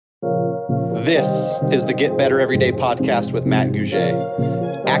This is the Get Better Everyday podcast with Matt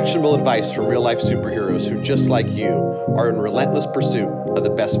Gouget. Actionable advice from real-life superheroes who, just like you, are in relentless pursuit of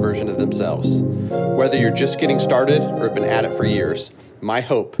the best version of themselves. Whether you're just getting started or have been at it for years, my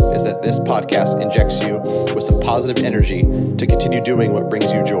hope is that this podcast injects you with some positive energy to continue doing what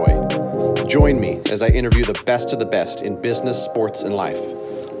brings you joy. Join me as I interview the best of the best in business, sports, and life.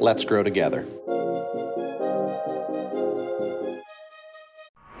 Let's grow together.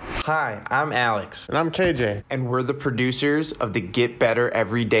 Hi, I'm Alex. And I'm KJ. And we're the producers of the Get Better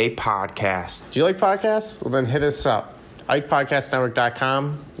Everyday podcast. Do you like podcasts? Well, then hit us up.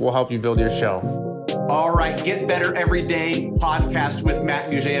 IkePodcastNetwork.com. We'll help you build your show. All right, Get Better Everyday podcast with Matt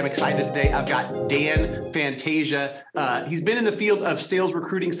Gouget. I'm excited today. I've got Dan Fantasia. He's been in the field of sales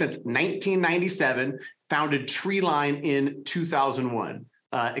recruiting since 1997, founded Treeline in 2001.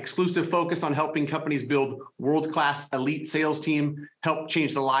 Exclusive focus on helping companies build world-class elite sales team, help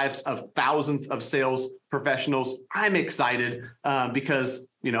change the lives of thousands of sales professionals. I'm excited because,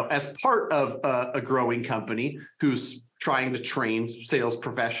 as part of a growing company who's trying to train sales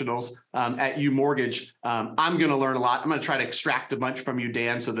professionals at U Mortgage, I'm going to learn a lot. I'm going to try to extract a bunch from you,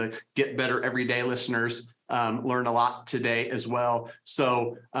 Dan, so the Get Better Everyday listeners learn a lot today as well.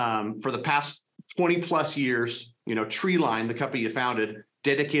 So for the past 20 plus years, Treeline, the company you founded,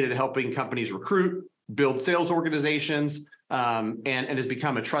 dedicated to helping companies recruit, build sales organizations, and has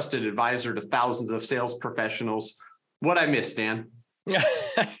become a trusted advisor to thousands of sales professionals. What I missed, Dan?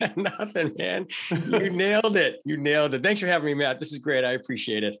 Nothing, man. You nailed it. You nailed it. Thanks for having me, Matt. This is great. I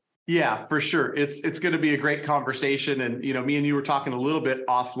appreciate it. Yeah, for sure. It's going to be a great conversation. And, me and you were talking a little bit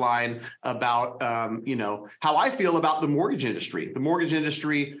offline about, how I feel about the mortgage industry. The mortgage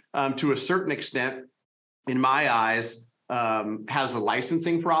industry, to a certain extent, in my eyes, has a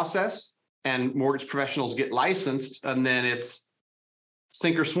licensing process, and mortgage professionals get licensed, and then it's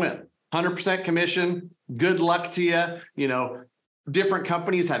sink or swim, 100% commission. Good luck to you. Different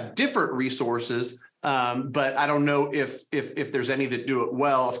companies have different resources, but I don't know if there's any that do it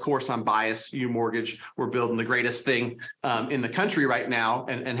well. Of course, I'm biased. U Mortgage, we're building the greatest thing in the country right now,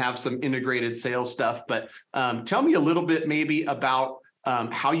 and have some integrated sales stuff. But tell me a little bit maybe about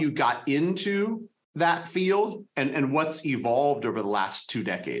how you got into that field and what's evolved over the last 2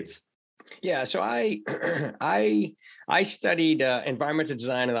 decades. Yeah, so I studied environmental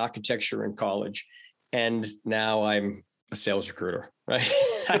design and architecture in college, and now I'm a sales recruiter. Right,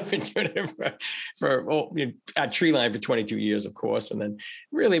 I've been doing it at Treeline for 22 years, of course, and then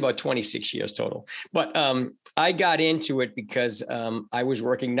really about 26 years total. But I got into it because I was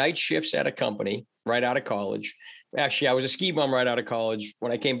working night shifts at a company right out of college. Actually, I was a ski bum right out of college.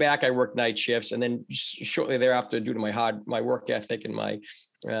 When I came back, I worked night shifts. And then shortly thereafter, due to my work ethic and my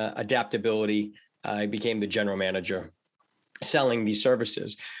adaptability, I became the general manager selling these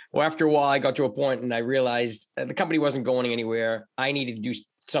services. Well, after a while, I got to a point and I realized the company wasn't going anywhere. I needed to do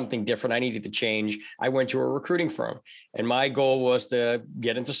something different. I needed to change. I went to a recruiting firm, and my goal was to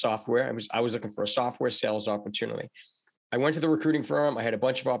get into software. I was looking for a software sales opportunity. I went to the recruiting firm. I had a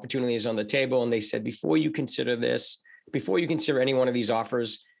bunch of opportunities on the table, and they said, before you consider any one of these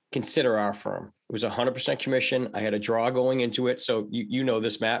offers, consider our firm. It was 100% commission. I had a draw going into it. So you know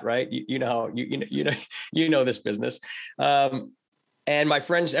this, Matt, right? You know this business. And my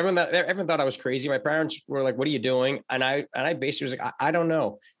friends, everyone thought I was crazy. My parents were like, "What are you doing?" And I basically was like, I don't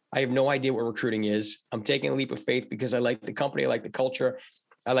know. I have no idea what recruiting is. I'm taking a leap of faith because I like the company. I like the culture.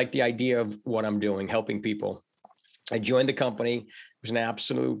 I like the idea of what I'm doing, helping people. I joined the company. It was an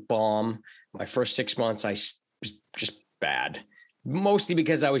absolute bomb. My first 6 months, I was just bad, mostly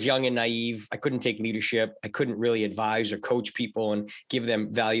because I was young and naive. I couldn't take leadership. I couldn't really advise or coach people and give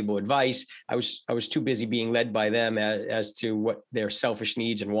them valuable advice. I was too busy being led by them as to what their selfish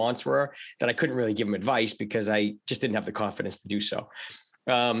needs and wants were, that I couldn't really give them advice because I just didn't have the confidence to do so.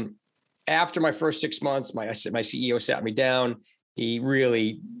 After my first 6 months, my CEO sat me down. He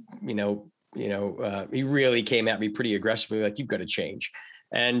really, he really came at me pretty aggressively, like, you've got to change.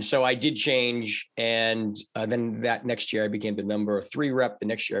 And so I did change. And then that next year I became the number 3 rep. The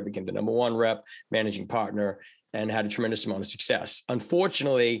next year I became the number 1 rep, managing partner, and had a tremendous amount of success.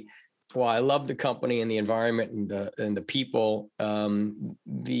 Unfortunately, while I loved the company and the environment and the people,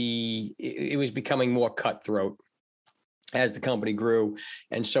 it was becoming more cutthroat as the company grew.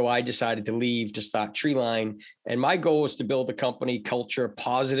 And so I decided to leave to start Treeline. And my goal was to build a company culture,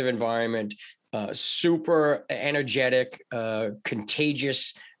 positive environment, super energetic,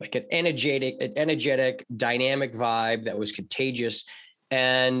 contagious, like an energetic, dynamic vibe that was contagious.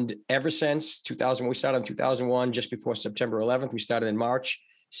 And ever since 2000, we started in 2001, just before September 11th, we started in March.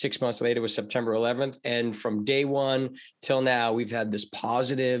 6 months later was September 11th. And from day one till now, we've had this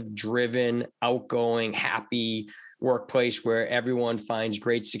positive, driven, outgoing, happy workplace where everyone finds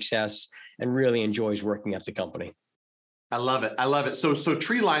great success and really enjoys working at the company. I love it. I love it. So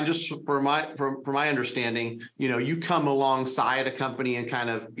Treeline, just for my understanding, you come alongside a company and kind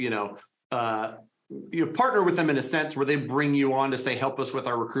of, you partner with them in a sense where they bring you on to say, help us with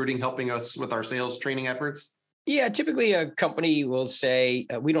our recruiting, helping us with our sales training efforts. Yeah, typically a company will say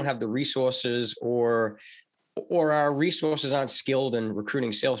we don't have the resources or our resources aren't skilled in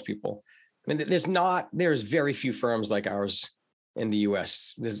recruiting salespeople. I mean, there's very few firms like ours in the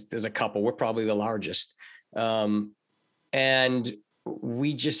US. There's a couple. We're probably the largest. And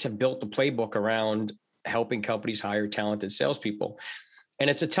we just have built the playbook around helping companies hire talented salespeople. And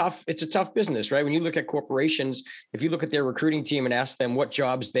it's a tough business, right? When you look at corporations, if you look at their recruiting team and ask them what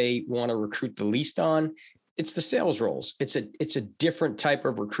jobs they want to recruit the least on, it's the sales roles. It's a different type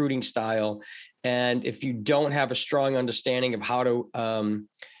of recruiting style. And if you don't have a strong understanding of how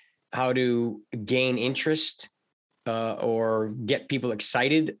to gain interest or get people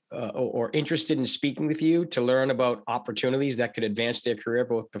excited or interested in speaking with you to learn about opportunities that could advance their career,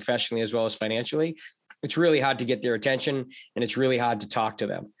 both professionally as well as financially, it's really hard to get their attention and it's really hard to talk to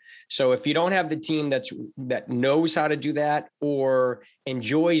them. So if you don't have the team that knows how to do that or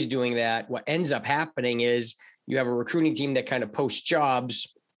enjoys doing that, what ends up happening is you have a recruiting team that kind of posts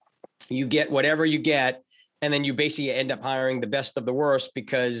jobs, you get whatever you get, and then you basically end up hiring the best of the worst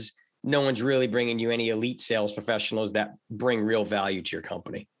because no one's really bringing you any elite sales professionals that bring real value to your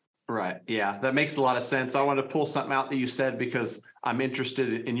company. Right. Yeah, that makes a lot of sense. I want to pull something out that you said because I'm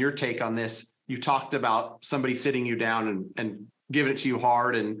interested in your take on this. You talked about somebody sitting you down and giving it to you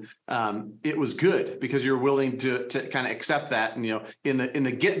hard, and it was good because you're willing to kind of accept that. And in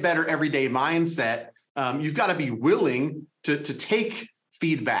the get better everyday mindset, you've got to be willing to take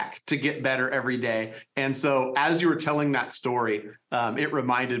feedback to get better every day. And so as you were telling that story, it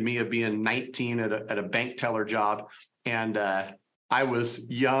reminded me of being 19 at a bank teller job. And I was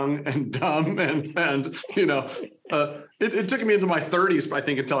young and dumb and it took me into my 30s, I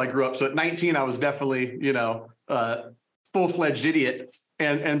think, until I grew up. So at 19, I was definitely, full-fledged idiot.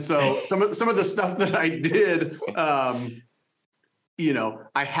 And so some of the stuff that I did, I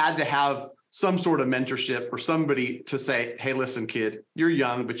had to have some sort of mentorship or somebody to say, hey, listen, kid, you're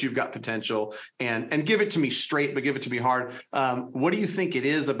young, but you've got potential, and give it to me straight, but give it to me hard. What do you think it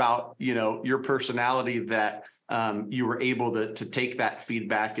is about, your personality that you were able to take that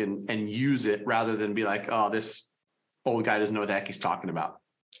feedback and use it rather than be like, oh, this old guy doesn't know what the heck he's talking about?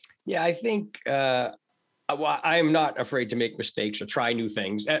 Yeah, I think I am not afraid to make mistakes or try new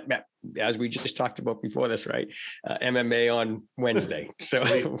things. As we just talked about before this, right? MMA on Wednesday.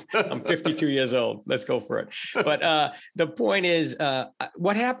 So I'm 52 years old. Let's go for it. But the point is,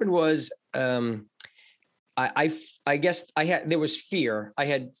 what happened was, I guess there was fear. I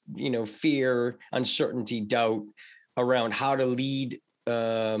had, fear, uncertainty, doubt around how to lead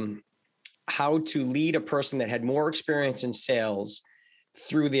a person that had more experience in sales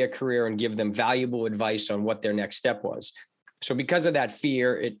through their career and give them valuable advice on what their next step was. So because of that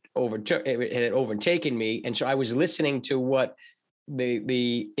fear, it had overtaken me. And so I was listening to what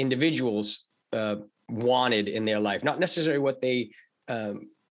the individuals wanted in their life, not necessarily what the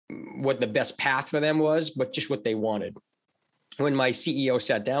best path for them was, but just what they wanted. When my CEO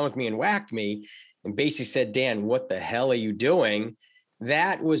sat down with me and whacked me and basically said, Dan, what the hell are you doing?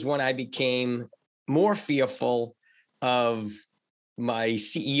 That was when I became more fearful of my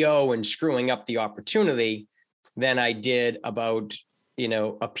CEO and screwing up the opportunity than I did about,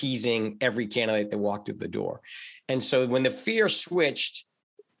 appeasing every candidate that walked through the door. And so when the fear switched,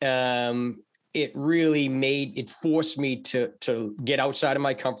 it really forced me to get outside of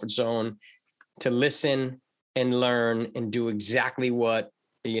my comfort zone, to listen and learn and do exactly what,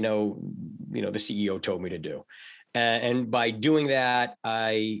 the CEO told me to do. And by doing that,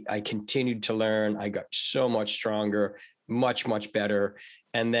 I continued to learn. I got so much stronger, much, much better.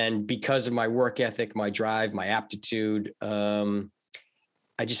 And then because of my work ethic, my drive, my aptitude,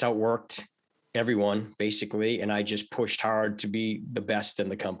 I just outworked everyone basically. And I just pushed hard to be the best in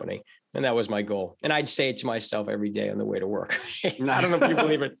the company. And that was my goal. And I'd say it to myself every day on the way to work. I don't know if you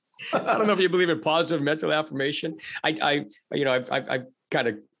believe it. I don't know if you believe in positive mental affirmation. I've kind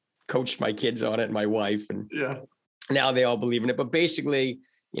of coached my kids on it and my wife, and now they all believe in it. But basically,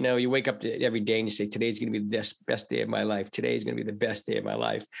 you wake up every day and you say, today's going to be the best day of my life. Today's going to be the best day of my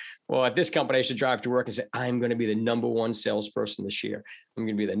life. Well, at this company, I should drive to work and say, I'm going to be the number one salesperson this year. I'm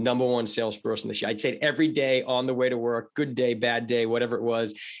going to be the number one salesperson this year. I'd say it every day on the way to work, good day, bad day, whatever it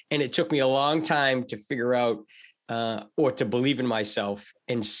was. And it took me a long time to figure out or to believe in myself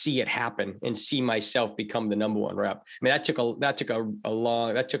and see it happen and see myself become the number one rep. I mean, that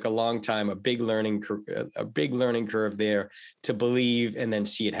took a long time, a big learning curve there to believe and then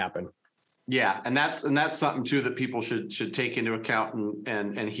see it happen. Yeah. And that's something too, that people should take into account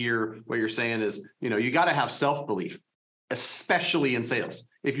and hear what you're saying is, you got to have self-belief, especially in sales.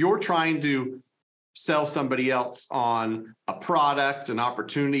 If you're trying to sell somebody else on a product, an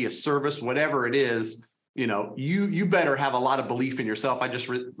opportunity, a service, whatever it is, you better have a lot of belief in yourself. I just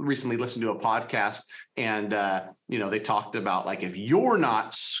recently listened to a podcast and, they talked about, like, if you're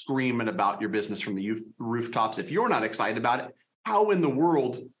not screaming about your business from the rooftops, if you're not excited about it, how in the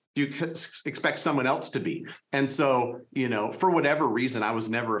world do you expect someone else to be? And so, for whatever reason, I was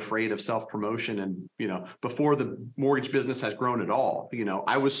never afraid of self-promotion. And, before the mortgage business has grown at all,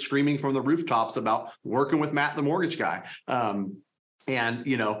 I was screaming from the rooftops about working with Matt, the mortgage guy. And,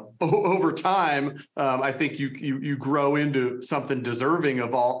 over time, I think you grow into something deserving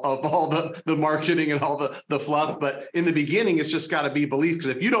of all the marketing and all the fluff. But in the beginning, it's just got to be belief,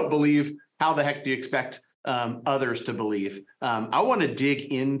 because if you don't believe, how the heck do you expect others to believe? I want to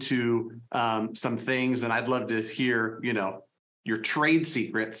dig into some things, and I'd love to hear, your trade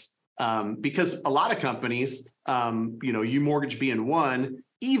secrets, because a lot of companies, you mortgage being one,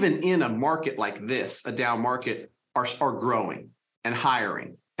 even in a market like this, a down market, are growing and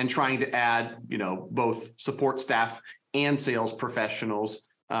hiring and trying to add, both support staff and sales professionals.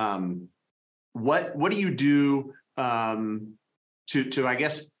 What do you do to I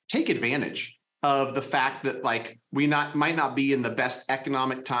guess take advantage of the fact that, like, might not be in the best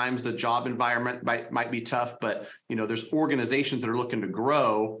economic times, the job environment might be tough, but there's organizations that are looking to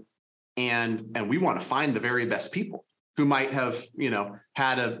grow, and we want to find the very best people who might have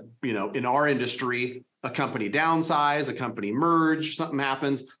had in our industry, a company downsize, a company merge, something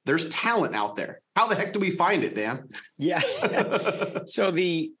happens. There's talent out there. How the heck do we find it, Dan? Yeah. So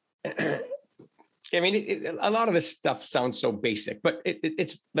a lot of this stuff sounds so basic, but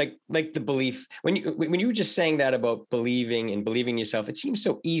it's like the belief. When you were just saying that about believing yourself, it seems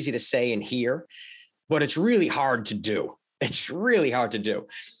so easy to say and hear, but it's really hard to do. It's really hard to do.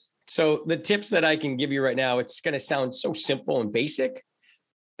 So the tips that I can give you right now, it's going to sound so simple and basic,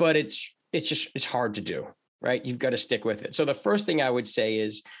 but it's hard to do, right? You've got to stick with it. So the first thing I would say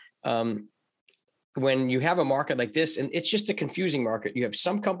is, when you have a market like this, and it's just a confusing market, you have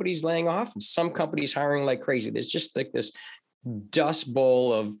some companies laying off and some companies hiring like crazy. There's just like this dust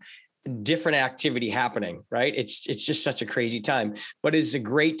bowl of different activity happening, right? It's just such a crazy time, but it's a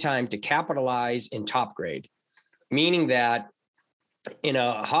great time to capitalize and top grade, meaning that in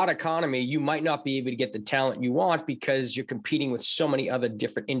a hot economy, you might not be able to get the talent you want because you're competing with so many other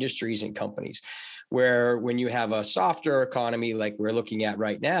different industries and companies. Where when you have a softer economy like we're looking at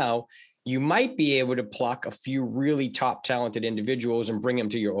right now, you might be able to pluck a few really top talented individuals and bring them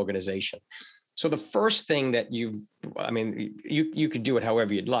to your organization. So the first thing that you could do it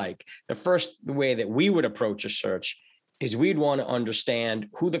however you'd like. The first way that we would approach a search is we'd want to understand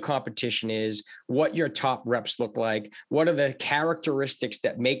who the competition is, what your top reps look like, what are the characteristics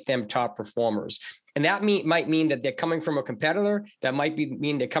that make them top performers. And that might mean that they're coming from a competitor. That might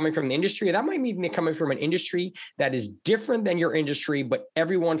mean they're coming from the industry. That might mean they're coming from an industry that is different than your industry, but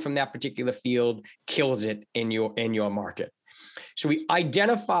everyone from that particular field kills it in your market. So we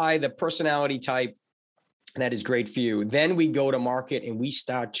identify the personality type that is great for you. Then we go to market and we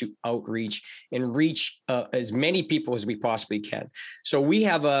start to outreach and reach as many people as we possibly can. So we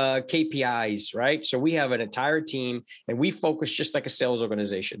have KPIs, right? So we have an entire team and we focus just like a sales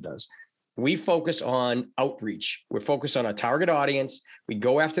organization does. We focus on outreach. We're focused on a target audience. We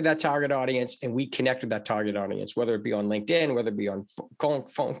go after that target audience and we connect with that target audience, whether it be on LinkedIn, whether it be on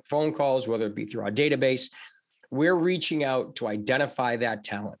phone calls, whether it be through our database. We're reaching out to identify that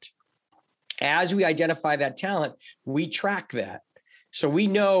talent. As we identify that talent, we track that. So we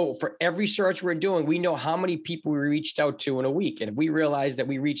know for every search we're doing, we know how many people we reached out to in a week. And if we realize that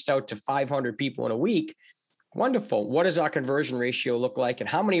we reached out to 500 people in a week, wonderful. What does our conversion ratio look like? And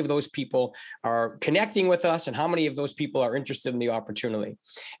how many of those people are connecting with us? And how many of those people are interested in the opportunity?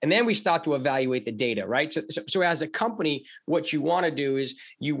 And then we start to evaluate the data, right? So as a company, what you want to do is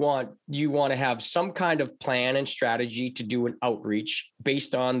you want to have some kind of plan and strategy to do an outreach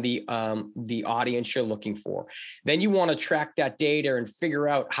based on the audience you're looking for. Then you want to track that data and figure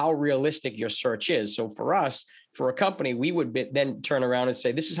out how realistic your search is. So for us, for a company, we would then turn around and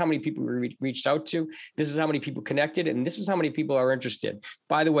say, this is how many people we reached out to. This is how many people connected. And this is how many people are interested.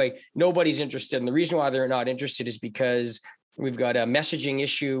 By the way, nobody's interested. And the reason why they're not interested is because we've got a messaging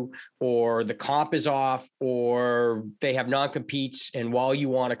issue, or the comp is off, or they have non-competes. And while you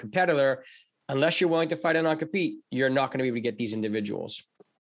want a competitor, unless you're willing to fight and not compete, you're not going to be able to get these individuals.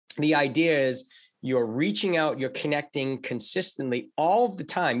 The idea is you're reaching out, you're connecting consistently all of the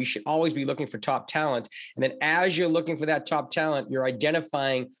time. You should always be looking for top talent. And then as you're looking for that top talent, you're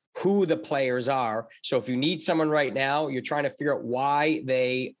identifying who the players are. So if you need someone right now, you're trying to figure out why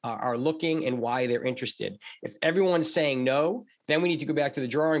they are looking and why they're interested. If everyone's saying no, then we need to go back to the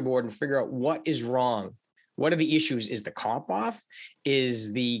drawing board and figure out what is wrong. What are the issues? Is the comp off?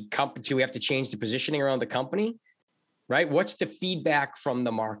 Is the company, do we have to change the positioning around the company? Right? What's the feedback from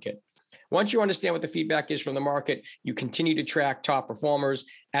the market? Once you understand what the feedback is from the market, you continue to track top performers.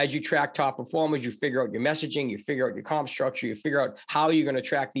 As you track top performers, you figure out your messaging, you figure out your comp structure, you figure out how you're going to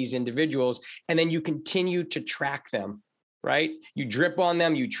track these individuals, and then you continue to track them, right? You drip on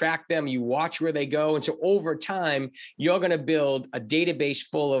them, you track them, you watch where they go. And so over time, you're going to build a database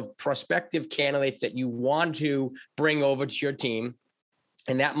full of prospective candidates that you want to bring over to your team.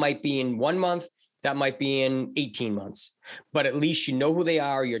 And that might be in 1 month. That might be in 18 months, but at least you know who they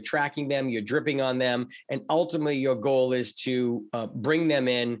are, you're tracking them, you're dripping on them. And ultimately your goal is to bring them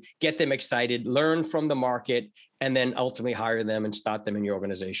in, get them excited, learn from the market, and then ultimately hire them and start them in your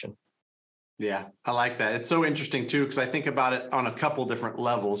organization. Yeah, I like that. It's so interesting too, because I think about it on a couple different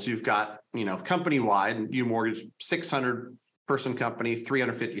levels. You've got, company-wide, and you mortgage 600 person company,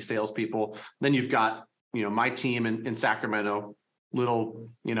 350 salespeople. Then you've got, my team in Sacramento, little,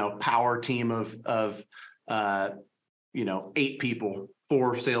 power team of 8 people,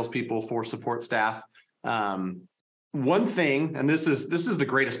 4 salespeople, 4 support staff. One thing, and this is the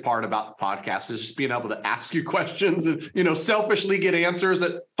greatest part about the podcast, is just being able to ask you questions and, selfishly get answers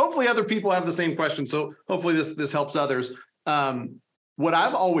that hopefully other people have the same questions. So hopefully this helps others. What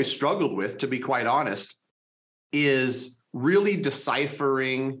I've always struggled with, to be quite honest, is really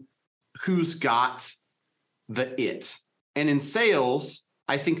deciphering who's got the it. And in sales,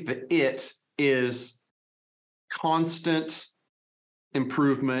 I think the it is constant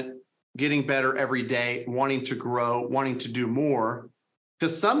improvement, getting better every day, wanting to grow, wanting to do more.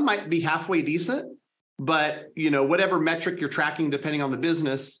 Because some might be halfway decent, but whatever metric you're tracking, depending on the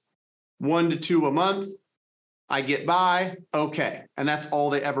business, 1 to 2 a month, I get by, okay. And that's all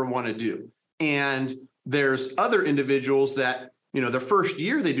they ever want to do. And there's other individuals that, their first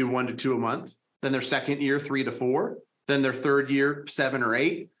year, they do 1 to 2 a month. Then their second year, 3 to 4. Then their third year, 7 or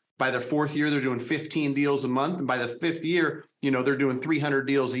 8. By their fourth year, they're doing 15 deals a month. And by the 5th year, they're doing 300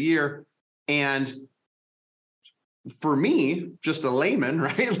 deals a year. And for me, just a layman,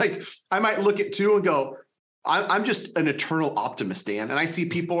 right? Like I might look at 2 and go, I'm just an eternal optimist, Dan. And I see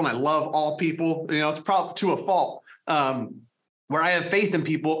people and I love all people, it's probably to a fault, where I have faith in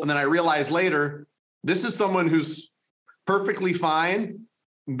people. And then I realize later, this is someone who's perfectly fine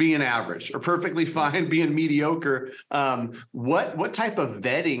being average or perfectly fine being mediocre. What type of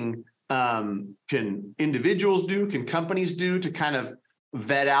vetting can individuals do, can companies do to kind of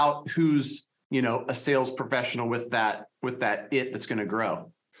vet out who's, a sales professional with that it that's going to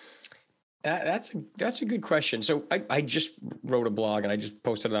grow? That's a good question. So I just wrote a blog and I just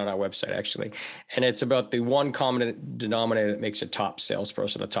posted it on our website actually. And it's about the one common denominator that makes a top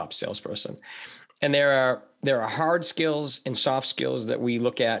salesperson. And there are hard skills and soft skills that we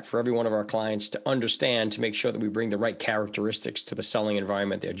look at for every one of our clients to understand, to make sure that we bring the right characteristics to the selling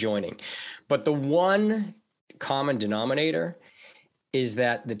environment they're joining. But the one common denominator is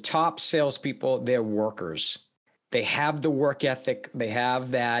that the top salespeople, they're workers. They have the work ethic. They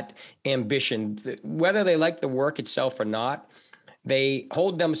have that ambition. Whether they like the work itself or not, they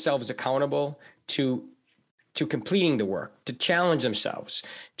hold themselves accountable to completing the work, to challenge themselves,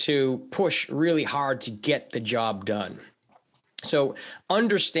 to push really hard to get the job done. So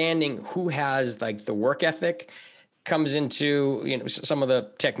understanding who has like the work ethic comes into, some of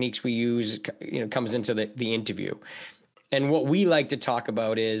the techniques we use, comes into the interview. And what we like to talk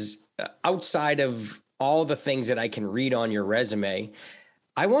about is outside of all the things that I can read on your resume,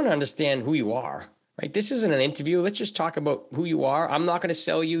 I want to understand who you are. Right? This isn't an interview. Let's just talk about who you are. I'm not going to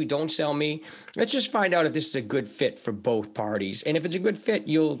sell you. Don't sell me. Let's just find out if this is a good fit for both parties. And if it's a good fit,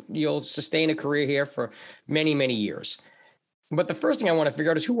 you'll sustain a career here for many, many years. But the first thing I want to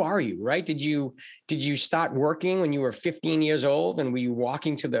figure out is, who are you, right? Did you start working when you were 15 years old, and were you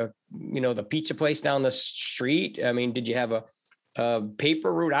walking to the pizza place down the street? I mean, did you have a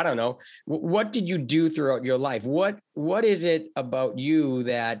paper route? I don't know. What did you do throughout your life? What is it about you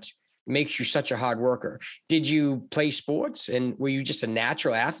that makes you such a hard worker? Did you play sports and were you just a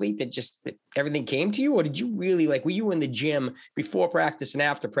natural athlete that everything came to you? Or did you really were you in the gym before practice and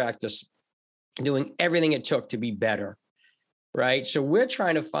after practice doing everything it took to be better? Right. So we're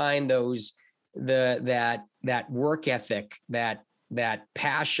trying to find that work ethic, that that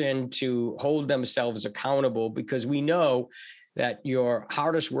passion to hold themselves accountable, because we know that your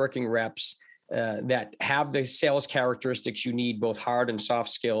hardest working reps that have the sales characteristics you need, both hard and soft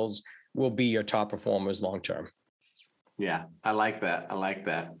skills, will be your top performers long term. Yeah, I like that. I like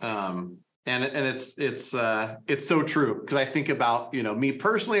that. And it's so true, because I think about, me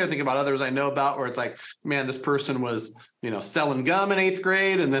personally, I think about others I know about, where it's like, man, this person was, selling gum in 8th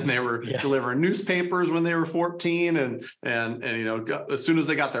grade, and then they were delivering newspapers when they were 14, and as soon as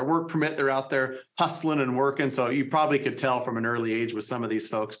they got their work permit, they're out there hustling and working. So you probably could tell from an early age with some of these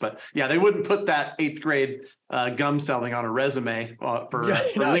folks, but yeah, they wouldn't put that 8th grade gum selling on a resume for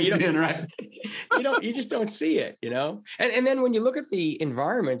LinkedIn, right? You just don't see it, and then when you look at the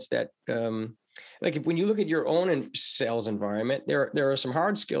environments that, like when you look at your own sales environment, there are some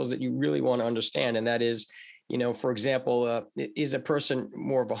hard skills that you really want to understand. And that is, for example, is a person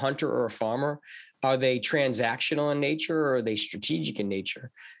more of a hunter or a farmer? Are they transactional in nature, or are they strategic in nature?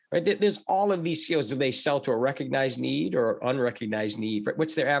 Right? There's all of these skills. Do they sell to a recognized need or unrecognized need? Right?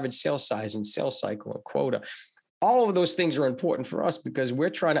 What's their average sales size and sales cycle and quota? All of those things are important for us, because we're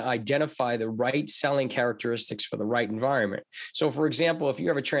trying to identify the right selling characteristics for the right environment. So, for example, if you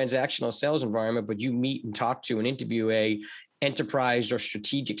have a transactional sales environment, but you meet and talk to and interview a enterprise or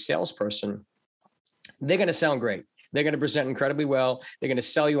strategic salesperson, they're going to sound great. They're going to present incredibly well. They're going to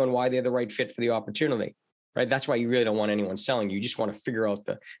sell you on why they're the right fit for the opportunity, right? That's why you really don't want anyone selling you. You just want to figure out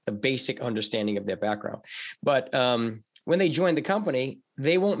the basic understanding of their background. But when they join the company,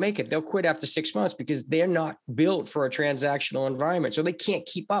 they won't make it. They'll quit after 6 months, because they're not built for a transactional environment. So they can't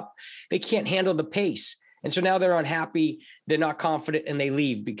keep up. They can't handle the pace. And so now they're unhappy. They're not confident, and they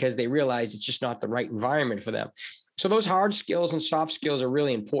leave because they realize it's just not the right environment for them. So those hard skills and soft skills are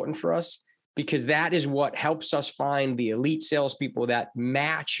really important for us, because that is what helps us find the elite salespeople that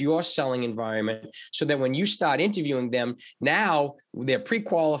match your selling environment, so that when you start interviewing them, now they're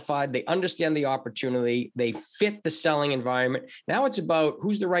pre-qualified, they understand the opportunity, they fit the selling environment. Now it's about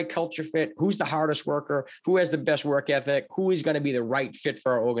who's the right culture fit, who's the hardest worker, who has the best work ethic, who is going to be the right fit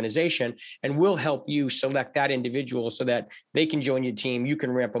for our organization, and we'll help you select that individual so that they can join your team, you can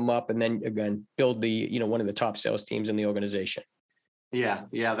ramp them up, and then again, build the, one of the top sales teams in the organization. Yeah,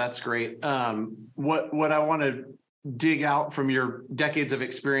 that's great. What I want to dig out from your decades of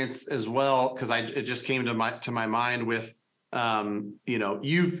experience as well, because it just came to my mind with,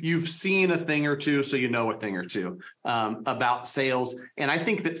 you've seen a thing or two, so a thing or two about sales, and I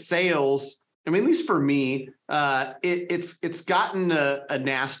think that sales, at least for me, it's gotten a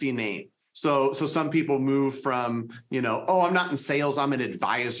nasty name. So some people move from, I'm not in sales, I'm an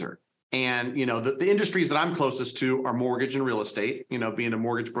advisor. And, the industries that I'm closest to are mortgage and real estate, being a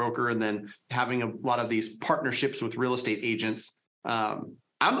mortgage broker, and then having a lot of these partnerships with real estate agents. I'm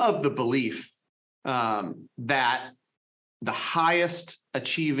of the belief that the highest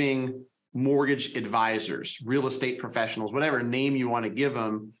achieving mortgage advisors, real estate professionals, whatever name you want to give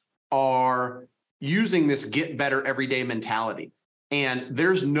them, are using this get better everyday mentality. And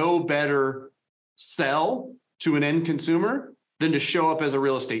there's no better sell to an end consumer than to show up as a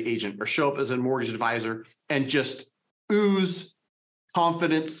real estate agent or show up as a mortgage advisor and just ooze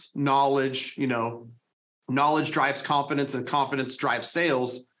confidence, knowledge. Knowledge drives confidence, and confidence drives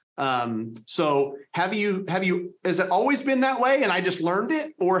sales. So has it always been that way and I just learned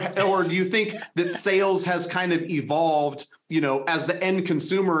it? Or do you think that sales has kind of evolved, as the end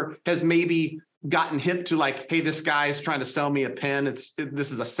consumer has maybe gotten hip to like, hey, this guy's trying to sell me a pen.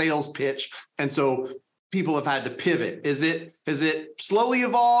 This is a sales pitch. And so people have had to pivot. Has it slowly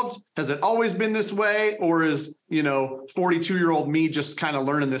evolved? Has it always been this way? Or is, 42-year-old me just kind of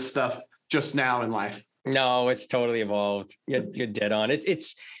learning this stuff just now in life? No, it's totally evolved. You're dead on.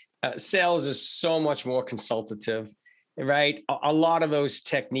 It's sales is so much more consultative, right? A lot of those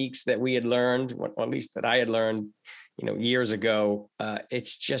techniques that we had learned, or at least that I had learned, years ago,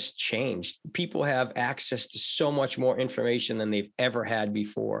 it's just changed. People have access to so much more information than they've ever had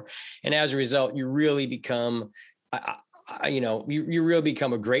before. And as a result, you really become, you really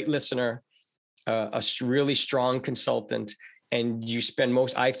become a great listener, a really strong consultant, and you spend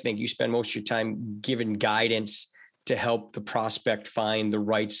most of your time giving guidance to help the prospect find the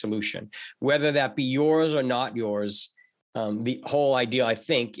right solution, whether that be yours or not yours. The whole idea, I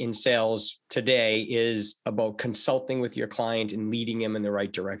think, in sales today is about consulting with your client and leading them in the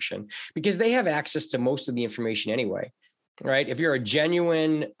right direction, because they have access to most of the information anyway, right? If you're a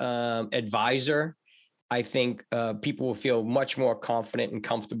genuine advisor, I think people will feel much more confident and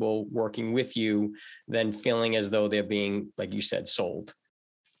comfortable working with you than feeling as though they're being, like you said, sold.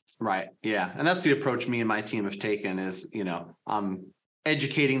 Right. Yeah. And that's the approach me and my team have taken is,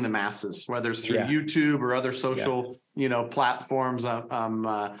 educating the masses, whether it's through Yeah. YouTube or other social, platforms.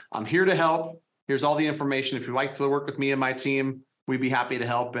 I'm here to help. Here's all the information. If you'd like to work with me and my team, we'd be happy to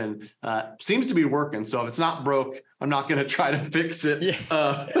help. And seems to be working. So if it's not broke, I'm not going to try to fix it.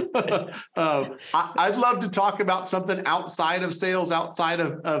 Yeah. I'd love to talk about something outside of sales, outside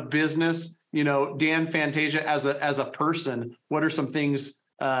of business. Dan Fantasia, as a person, what are some things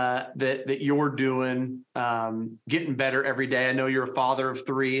that you're doing, getting better every day? I know you're a father of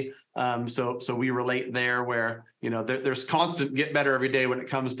 3. So we relate there, where, there's constant get better every day when it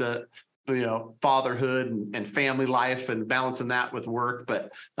comes to, fatherhood and family life and balancing that with work.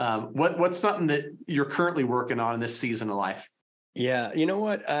 But what's something that you're currently working on in this season of life? Yeah. You know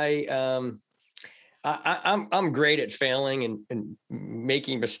what? I'm great at failing and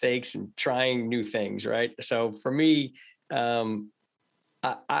making mistakes and trying new things. Right. So for me, I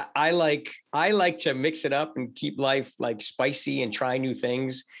like to mix it up and keep life like spicy and try new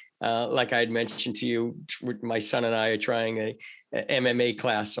things. Like I had mentioned to you, my son and I are trying a MMA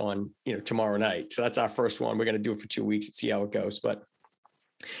class on, tomorrow night. So that's our first one. We're going to do it for 2 weeks and see how it goes. But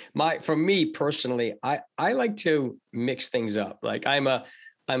for me personally, I like to mix things up. Like I'm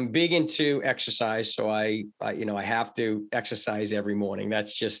big into exercise. So I have to exercise every morning.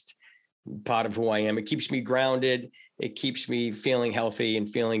 That's just part of who I am. It keeps me grounded. It keeps me feeling healthy and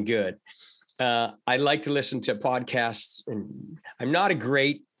feeling good. I like to listen to podcasts, and I'm not a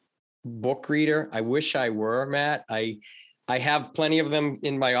great book reader. I wish I were, Matt. I have plenty of them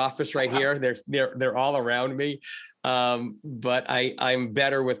in my office right here. They're all around me. But I'm a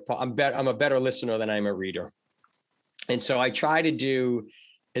better listener than I'm a reader. And so I try to do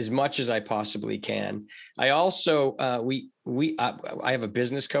as much as I possibly can. I also, I have a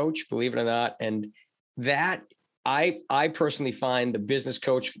business coach, believe it or not. And that I personally find the business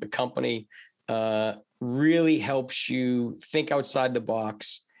coach for the company really helps you think outside the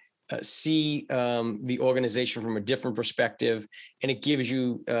box, see the organization from a different perspective, and it gives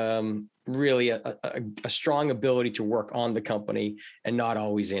you really a strong ability to work on the company and not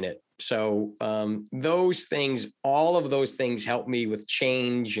always in it. So all of those things help me with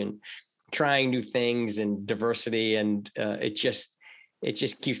change and trying new things and diversity, and it just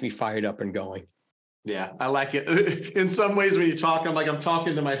keeps me fired up and going. Yeah, I like it. In some ways, when you talk, I'm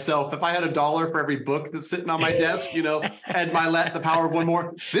talking to myself. If I had $1 for every book that's sitting on my desk, Ed Milet, The Power of One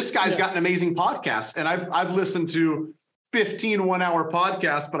More. This guy's got an amazing podcast, and I've listened to 15 1-hour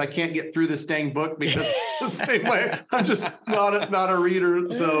podcasts, but I can't get through this dang book because the same way I'm just not a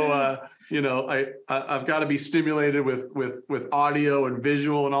reader. So I've got to be stimulated with audio and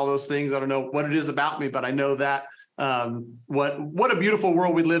visual and all those things. I don't know what it is about me, but I know that. What a beautiful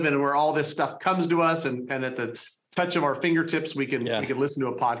world we live in, where all this stuff comes to us, and at the touch of our fingertips, we can listen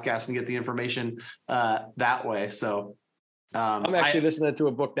to a podcast and get the information that way. So I'm actually listening to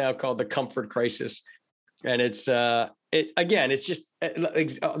a book now called The Comfort Crisis, and it's just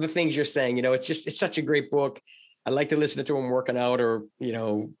the things you're saying. It's such a great book. I like to listen to them working out or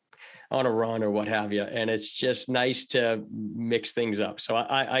on a run or what have you, and it's just nice to mix things up. So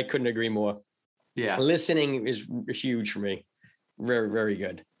I couldn't agree more. Yeah. Listening is huge for me. Very, very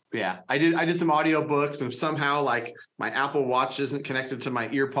good. Yeah. I did some audio books, and somehow like my Apple Watch isn't connected to my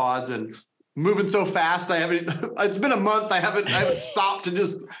ear pods, and moving so fast. It's been a month. I haven't stopped to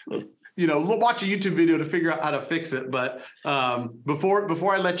just, watch a YouTube video to figure out how to fix it. But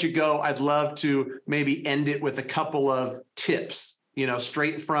before I let you go, I'd love to maybe end it with a couple of tips,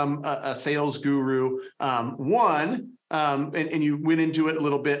 straight from a sales guru. One, and you went into it a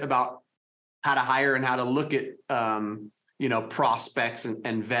little bit about how to hire and how to look at, prospects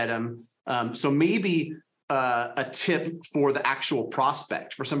and vet them. So maybe a tip for the actual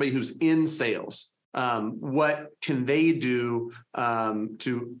prospect, for somebody who's in sales. What can they do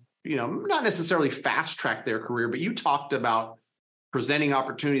to, not necessarily fast track their career, but you talked about presenting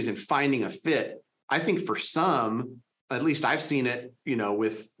opportunities and finding a fit. I think for some, at least I've seen it,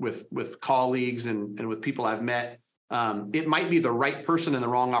 with colleagues and with people I've met, it might be the right person in the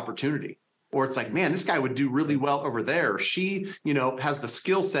wrong opportunity. Or it's like, man, this guy would do really well over there. She, has the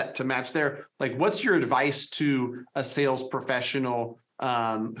skill set to match there. Like, what's your advice to a sales professional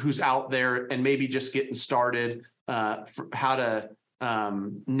who's out there and maybe just getting started, for how to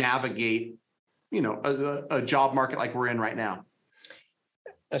navigate, a job market like we're in right now?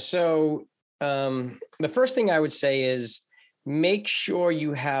 So the first thing I would say is make sure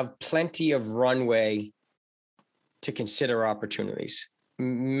you have plenty of runway to consider opportunities.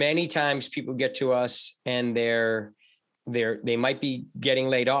 Many times people get to us and they might be getting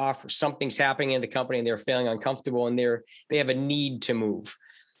laid off, or something's happening in the company and they're feeling uncomfortable and they have a need to move.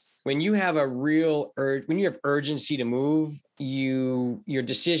 when you have a real when you have urgency to move, your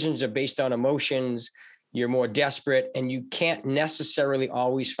decisions are based on emotions. You're more desperate, and you can't necessarily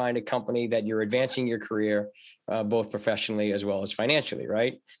always find a company that you're advancing your career, both professionally as well as financially,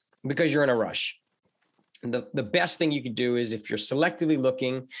 right? Because you're in a rush. The best thing you could do is, if you're selectively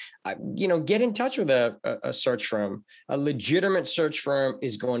looking, get in touch with a search firm. A legitimate search firm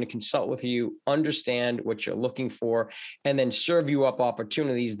is going to consult with you, understand what you're looking for, and then serve you up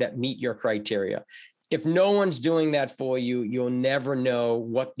opportunities that meet your criteria. If no one's doing that for you, you'll never know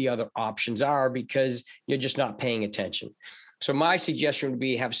what the other options are because you're just not paying attention. So my suggestion would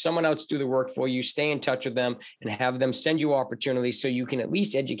be have someone else do the work for you, stay in touch with them, and have them send you opportunities so you can at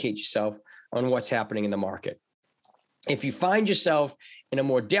least educate yourself on what's happening in the market. If you find yourself in a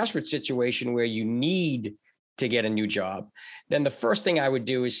more desperate situation where you need to get a new job, then the first thing I would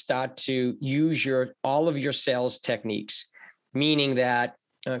do is start to use all of your sales techniques, meaning that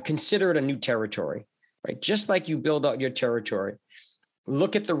consider it a new territory. Right? Just like you build out your territory,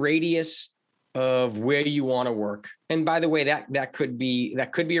 look at the radius of where you want to work. And by the way, that could be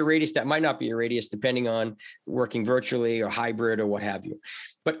a radius, that might not be a radius, depending on working virtually or hybrid or what have you.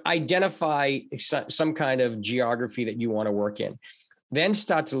 But identify some kind of geography that you want to work in. Then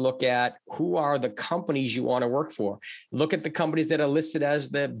start to look at who are the companies you want to work for. Look at the companies that are listed as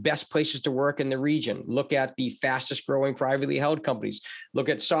the best places to work in the region. Look at the fastest growing privately held companies. Look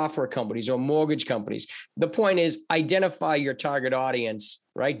at software companies or mortgage companies. The point is, identify your target audience,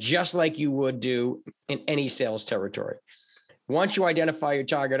 right? Just like you would do in any sales territory. Once you identify your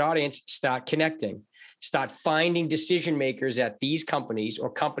target audience, start connecting. Start finding decision makers at these companies or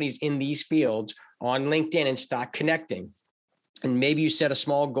companies in these fields on LinkedIn and start connecting. And maybe you set a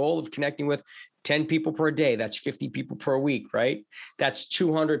small goal of connecting with 10 people per day. That's 50 people per week, right? That's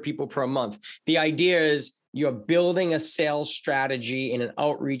 200 people per month. The idea is you're building a sales strategy and an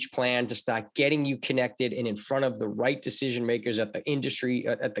outreach plan to start getting you connected and in front of the right decision makers at the industry,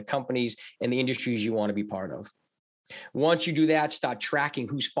 at the companies and the industries you want to be part of. Once you do that, start tracking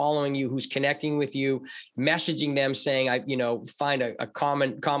who's following you, who's connecting with you, messaging them saying, find a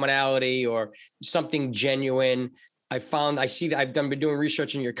commonality or something genuine. I see that I've been doing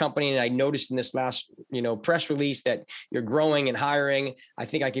research in your company, and I noticed in this last, press release that you're growing and hiring. I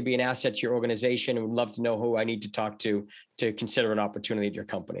think I could be an asset to your organization and would love to know who I need to talk to consider an opportunity at your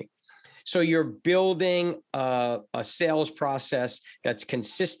company. So you're building a sales process that's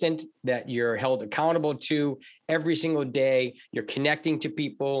consistent, that you're held accountable to every single day. You're connecting to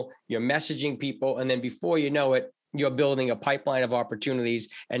people, you're messaging people, and then before you know it, you're building a pipeline of opportunities.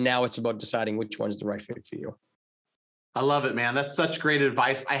 And now it's about deciding which one's the right fit for you. I love it, man. That's such great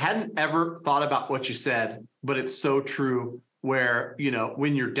advice. I hadn't ever thought about what you said, but it's so true where,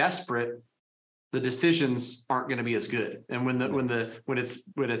 when you're desperate, the decisions aren't going to be as good. And when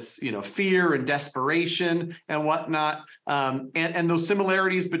it's fear and desperation and whatnot, and those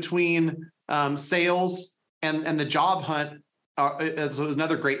similarities between sales and the job hunt is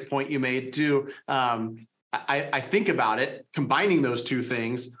another great point you made too. I think about it, combining those two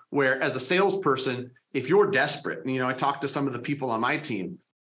things, where as a salesperson, if you're desperate, I talk to some of the people on my team,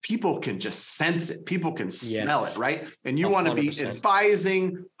 people can just sense it. People can smell it, right? And you 100%. Want to be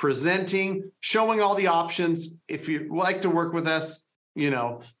advising, presenting, showing all the options. If you like to work with us,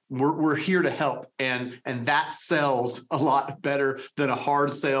 we're here to help. And that sells a lot better than a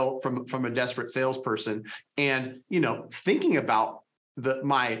hard sale from a desperate salesperson. And, thinking about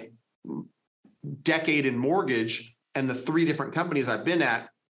my decade in mortgage and the 3 different companies I've been at,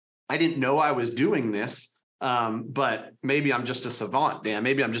 I didn't know I was doing this, but maybe I'm just a savant, Dan.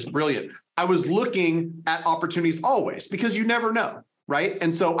 Maybe I'm just brilliant. I was looking at opportunities always, because you never know, right?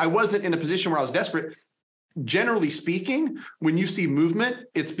 And so I wasn't in a position where I was desperate. Generally speaking, when you see movement,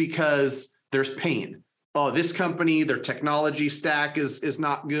 it's because there's pain. Oh, this company, their technology stack is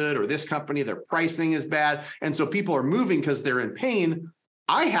not good, or this company, their pricing is bad. And so people are moving because they're in pain.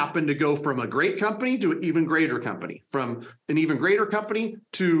 I happen to go from a great company to an even greater company, from an even greater company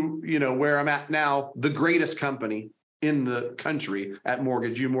to, where I'm at now, the greatest company in the country at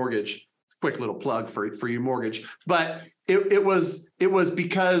Mortgage, U Mortgage. Quick little plug for U Mortgage. But it was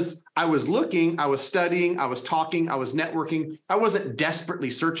because I was looking, I was studying, I was talking, I was networking. I wasn't desperately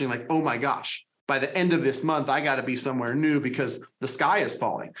searching like, oh my gosh, by the end of this month, I got to be somewhere new because the sky is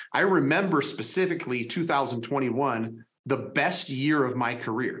falling. I remember specifically 2021, the best year of my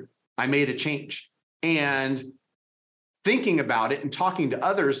career. I made a change. And thinking about it and talking to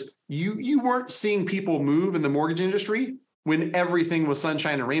others, you weren't seeing people move in the mortgage industry when everything was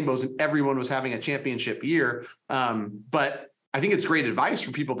sunshine and rainbows and everyone was having a championship year. But I think it's great advice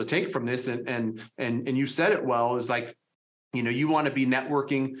for people to take from this. And you said it well, is like, You want to be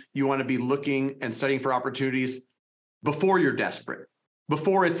networking, you want to be looking and studying for opportunities before you're desperate,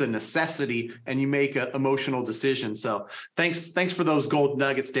 before it's a necessity and you make an emotional decision. So thanks for those gold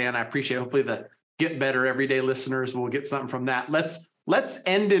nuggets, Dan. I appreciate it. Hopefully the Get Better Everyday listeners will get something from that. Let's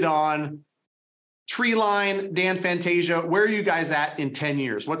end it on Treeline, Dan, Fantasia. Where are you guys at in 10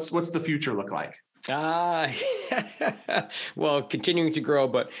 years? What's the future look like? Well, continuing to grow,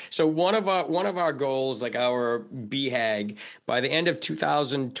 but so one of our goals, like our BHAG, by the end of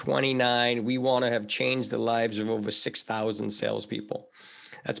 2029, we want to have changed the lives of over 6,000 salespeople.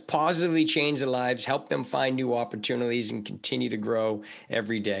 That's positively changed their lives, help them find new opportunities, and continue to grow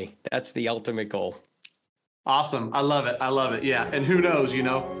every day. That's the ultimate goal. Awesome. I love it. Yeah. And who knows,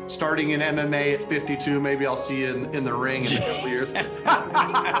 starting in MMA at 52, maybe I'll see you in the ring in a couple years.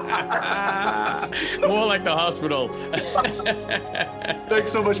 More like the hospital.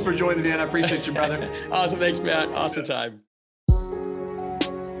 Thanks so much for joining, Dan. I appreciate you, brother. Awesome. Thanks, Matt. Awesome time.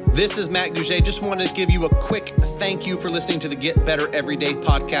 This is Matt Gouget. Just wanted to give you a quick thank you for listening to the Get Better Everyday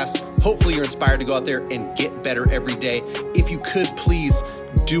podcast. Hopefully you're inspired to go out there and get better every day. If you could please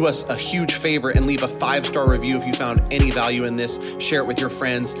do us a huge favor and leave a 5-star review if you found any value in this. Share it with your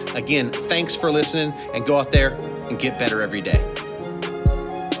friends. Again, thanks for listening, and go out there and get better every day.